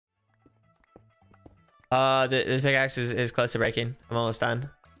The pickaxe is close to breaking. I'm almost done.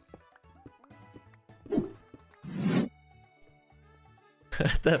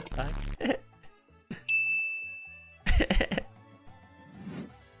 What the fuck?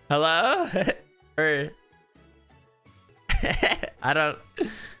 Hello? Or I don't.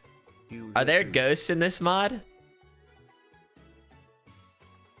 Are there ghosts in this mod?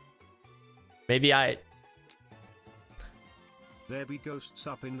 Maybe I. There be ghosts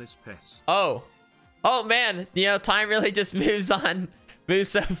up in this piss. Oh man, you know, time really just moves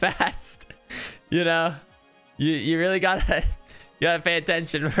so fast. You know, you really gotta pay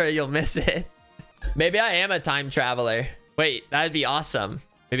attention or you'll miss it. Maybe I am a time traveler. Wait, that'd be awesome.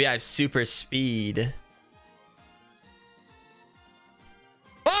 Maybe I have super speed.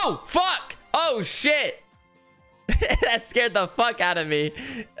 Oh fuck! Oh shit! That scared the fuck out of me.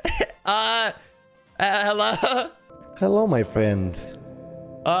 Hello? Hello, my friend.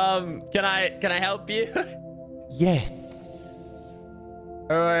 Can I help you? Yes.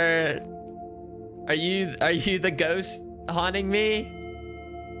 Or are you the ghost haunting me?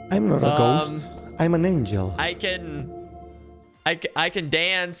 I'm not a ghost. I'm an angel. I can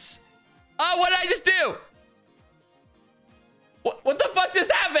dance. Oh, what did I just do? What the fuck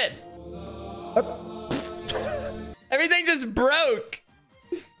just happened? Everything just broke.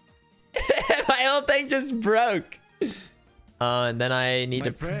 My whole thing just broke. And then I need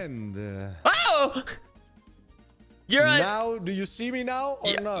to. Friend. Oh! You're a. Now, do you see me now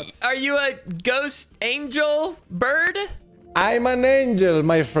or not? Are you a ghost angel bird? I'm an angel,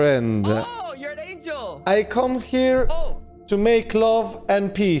 my friend. Oh, you're an angel. I come here to make love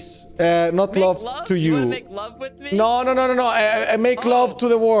and peace. Not love to you. You wanna make love with me? No. I make love to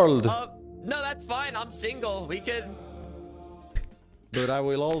the world. No, that's fine. I'm single. We could. But I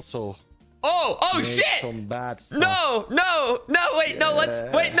will also. Oh make shit! Some bad stuff. No, wait, no, let's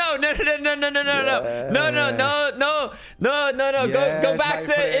wait, no. Go back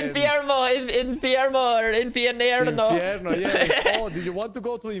to Infierno, or Infierno. Infierno, yes. Oh, do you want to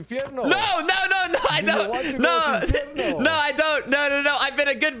go to Infierno? No, I don't. No, I don't. No. I've been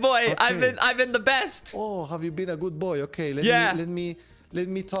a good boy. Okay. I've been the best. Oh, have you been a good boy? Okay, let me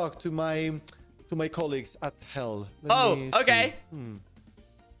talk to my colleagues at hell. Okay.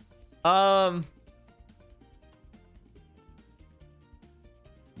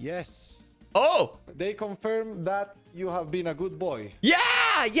 Yes. Oh. They confirm that you have been a good boy.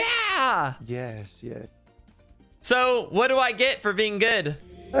 Yeah. Yes. So, what do I get for being good?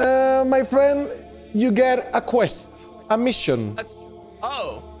 My friend, you get a quest, a mission.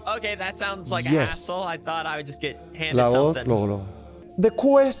 Okay, that sounds like a hassle. I thought I would just get handed something. The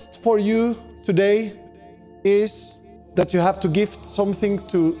quest for you today is that you have to gift something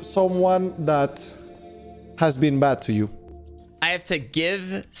to someone that has been bad to you. I have to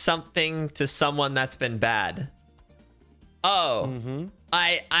give something to someone that's been bad. Oh.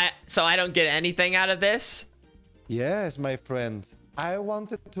 So I don't get anything out of this? Yes, my friend. I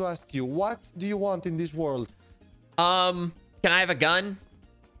wanted to ask you, what do you want in this world? Can I have a gun?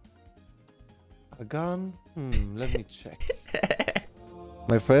 A gun? Let me check.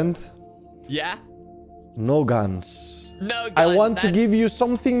 My friend? Yeah? No guns. No gun. I want to give you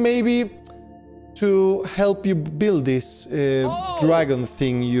something maybe to help you build this dragon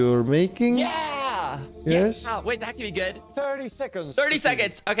thing you're making. Yeah. Yes. Yeah. Wait, that could be good. 30 seconds. 30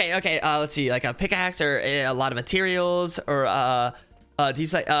 seconds. Okay. Let's see, like a pickaxe or a lot of materials or do you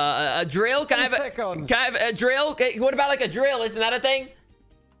say a drill? Can I have a drill? Okay, what about like a drill? Isn't that a thing?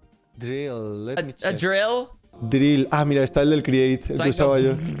 Drill. Let me check. A drill? Drill. Ah, mira, está el del create. El que usaba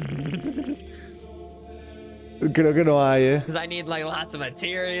yo. Creo que no hay, Because I need like lots of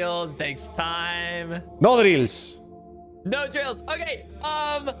materials. It takes time. No drills. No drills. Okay.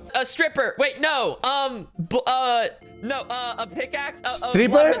 A stripper. Wait, no. No. A pickaxe.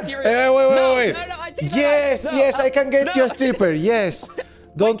 Stripper? Wait. No, I take yes, I can get you a stripper. Yes.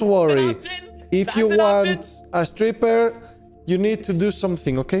 Don't worry. If you want a stripper, you need to do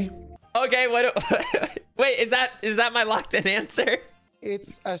something, okay? Okay. Wait, is that my locked-in answer?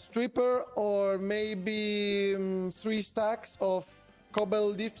 It's a stripper or maybe 3 stacks of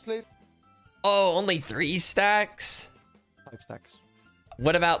cobble deep slate. Oh, only 3 stacks? 5 stacks.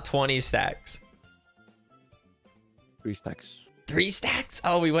 What about 20 stacks? 3 stacks. 3 stacks?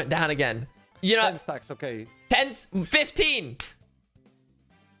 Oh, we went down again. You know, 10 stacks, okay. 15.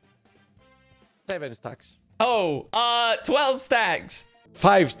 7 stacks. Oh, 12 stacks.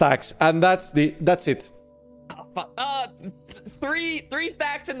 5 stacks, and that's it. 3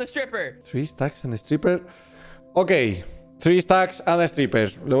 stacks in the stripper. 3 stacks and a stripper. Okay, 3 stacks and a stripper.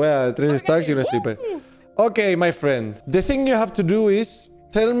 Le voy a dar 3 stacks y una stripper. Okay, my friend. The thing you have to do is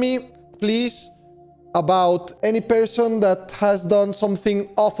tell me, please, about any person that has done something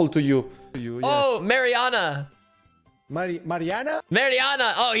awful to you. Oh, Mariana. Mariana?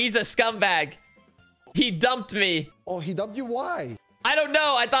 Mariana. Oh, he's a scumbag. He dumped me. Oh, he dumped you? Why? I don't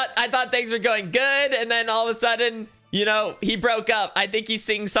know. I thought things were going good, and then all of a sudden, you know, he broke up. I think he's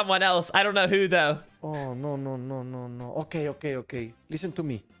seeing someone else. I don't know who though. Oh, no. Okay. Listen to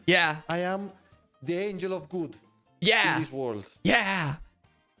me. Yeah. I am the angel of good Yeah. in this world. Yeah.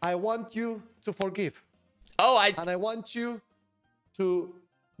 I want you to forgive. Oh, And I want you to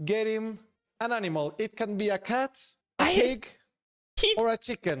get him an animal. It can be a cat, a pig, or a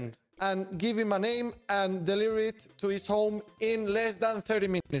chicken. And give him a name and deliver it to his home in less than 30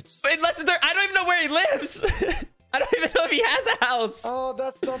 minutes. In less than 30, I don't even know where he lives. I don't even know if he has a house. Oh,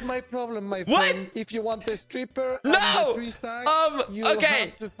 that's not my problem, my What? friend. If you want the stripper and No. the 3 stacks, you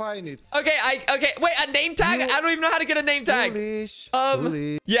have to find it. Okay. Wait, a name tag? I don't even know how to get a name tag. Foolish.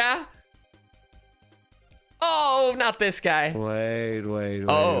 Yeah. Oh, not this guy. Wait.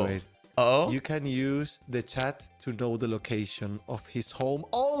 Oh. You can use the chat to know the location of his home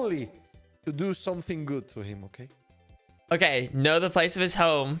only to do something good to him, okay? Okay, know the place of his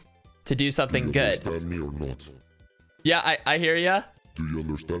home to do something Do you good. understand me or not? Yeah, I hear ya. Do you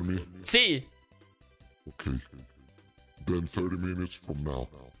understand me? See, Okay. Then 30 minutes from now.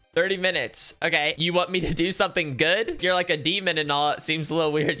 30 minutes. Okay, you want me to do something good? You're like a demon and all. It seems a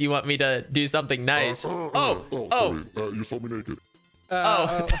little weird. You want me to do something nice. Oh. Sorry. You saw me naked.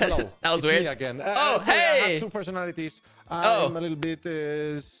 Hello. That was It's weird. me again. Oh, sorry, I hey. have 2 personalities. Oh. I'm a little bit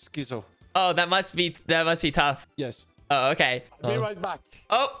schizo. Oh, that must be tough. Yes. Oh, okay. Be right back.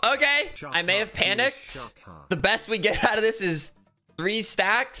 Oh, okay. I may have panicked. The best we get out of this is 3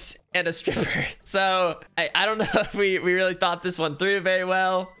 stacks and a stripper. So I don't know if we really thought this one through very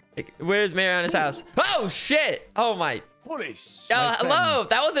well. Like, where's Mariana's house? Oh, shit. Oh, my. Foolish. Hello.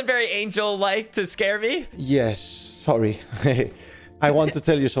 That wasn't very angel-like to scare me. Yes, sorry. I want to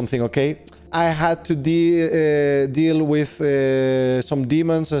tell you something, okay? I had to deal with some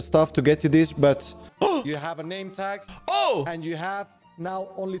demons and stuff to get you this, but you have a name tag. Oh. And you have now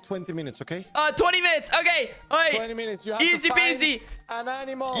only 20 minutes, okay? 20 minutes. Okay. All right. 20 minutes. You have Easy to find peasy. an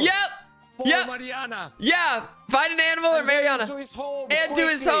animal. Yep. For Yep. Mariana. Yeah. Find an animal or Mariana. To his home. And to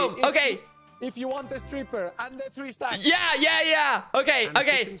his home. Okay. If you want the stripper and the 3 stacks. Yeah. Okay. And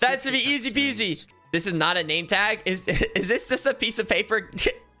Okay. That should be easy peasy. This is not a name tag. Is this just a piece of paper?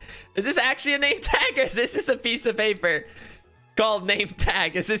 Is this actually a name tag or is this just a piece of paper called name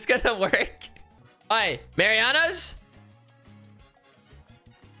tag? Is this gonna work? Hi, Mariana's?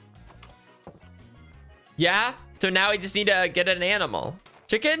 Yeah? So now we just need to get an animal.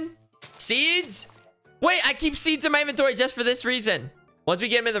 Chicken? Seeds? Wait, I keep seeds in my inventory just for this reason. Once we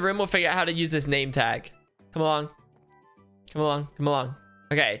get him in the room, we'll figure out how to use this name tag. Come along.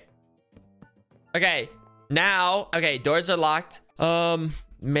 Okay. Okay. Now, okay, doors are locked.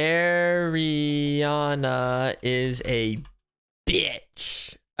 Mariana is a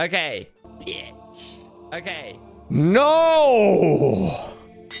bitch. Okay. Bitch. Okay. No!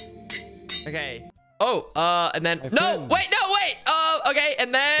 Okay. Oh, and then My friend. wait. Okay,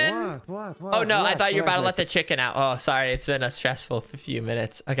 and then What? Oh no, I thought you were about to let relax. the chicken out. Oh, sorry, it's been a stressful few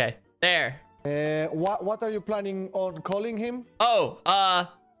minutes. Okay. There. What are you planning on calling him? Oh,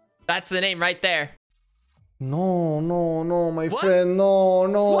 that's the name right there. No, my What? friend. No.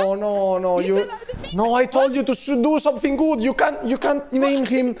 You You. said I had to think. No, I told you to do something good. You can't name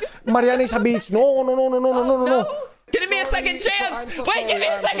him Mariana is a bitch. No. No. Give me a second Sorry, chance. I'm so Wait, sorry, give me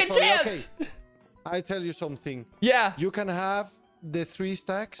a I'm so second sorry. chance. Okay. I tell you something. Yeah. You can have the 3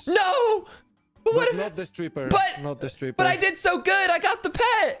 stacks, No. But what but if? not the stripper. But- not the stripper. But I did so good. I got the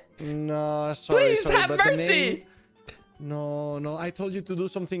pet. No, sorry. Please sorry, have but the mercy. name- No. I told you to do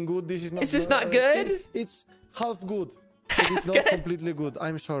something good. This is not. Is this not good? It's half good. It is not completely good.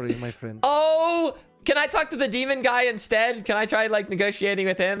 I'm sorry, my friend. Oh, can I talk to the demon guy instead? Can I try like negotiating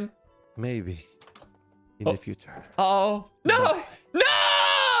with him? Maybe in the future. Oh, no.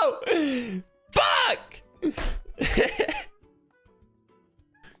 Fuck.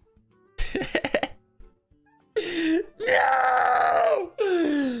 No!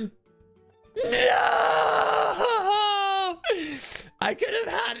 I could have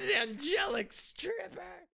had an angelic stripper.